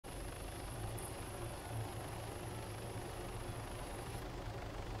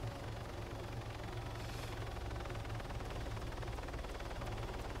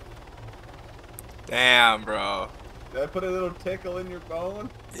Damn, bro. Did I put a little tickle in your bone?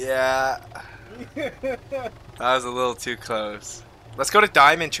 Yeah. That was a little too close. Let's go to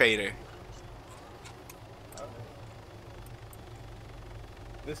Diamond Trader. Alright.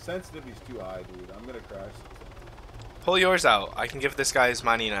 This sensitivity's too high, dude. I'm gonna crash. Pull yours out. I can give this guy his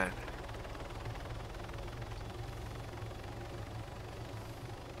money now.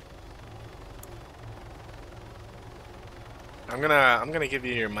 I'm gonna give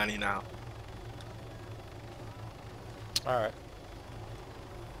you your money now. All right.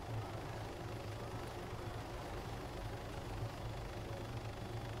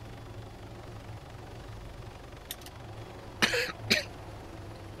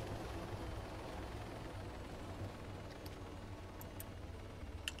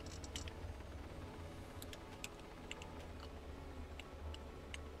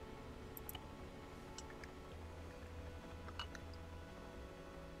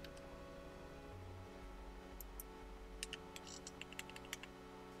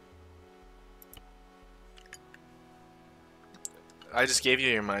 I just gave you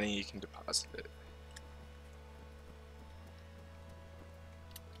your money. You can deposit it.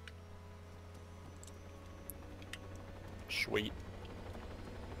 Sweet.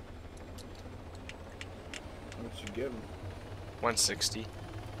 How much you give him? 160.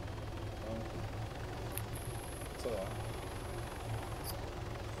 Oh. That's a lot.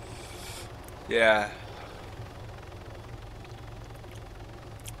 Yeah.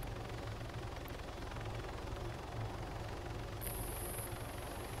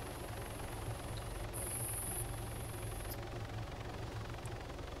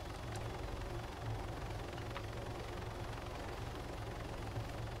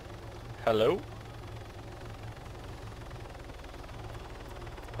 Hello?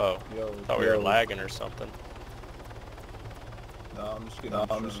 Oh, Yo, thought we were lagging or something. No,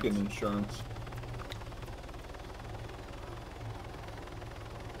 I'm just getting insurance.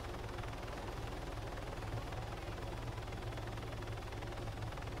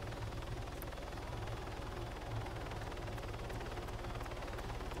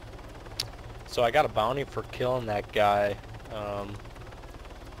 So I got a bounty for killing that guy.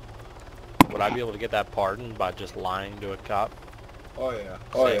 Would I be able to get that pardoned by just lying to a cop? Oh yeah.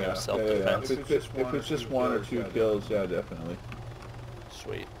 Saying it was self-defense? If it's just one or two kills, yeah, definitely.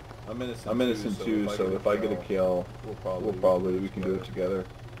 Sweet. I'm innocent too, so if I get a kill, we can do it together.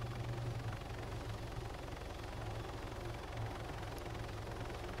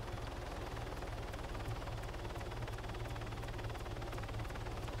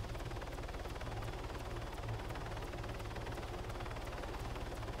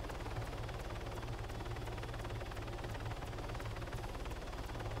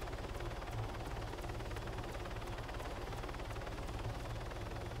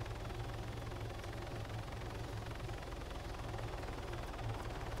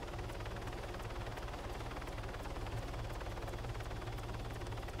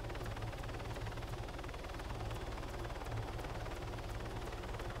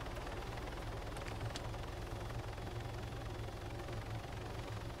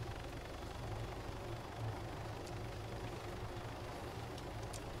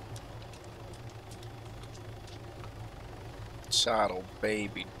 Saddle,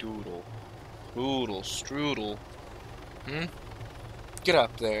 baby, doodle. Poodle, strudel. Hmm? Get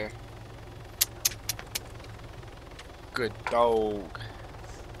up there. Good dog.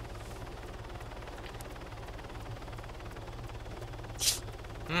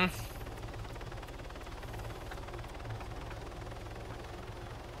 Hmm?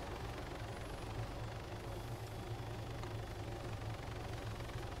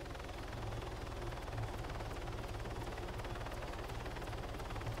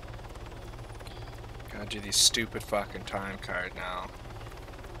 Gotta do these stupid fucking time card now.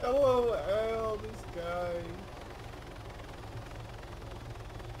 LOL, this guy.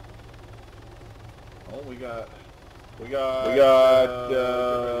 Oh, we got, get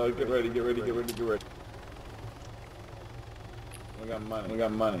ready. We got money. We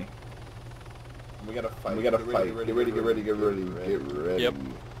gotta fight. Get ready. Yep.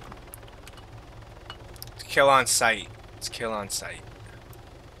 It's kill on sight. It's kill on sight.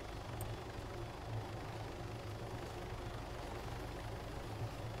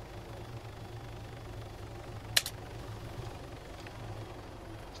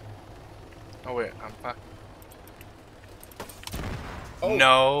 Oh wait, I'm fuck. Oh.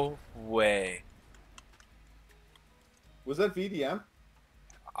 No way. Was that VDM?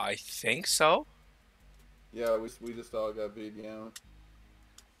 I think so. Yeah, we just all got VDM.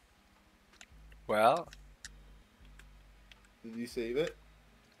 Well, Did you save it?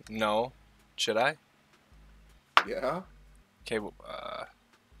 no. Should I? Yeah. Okay.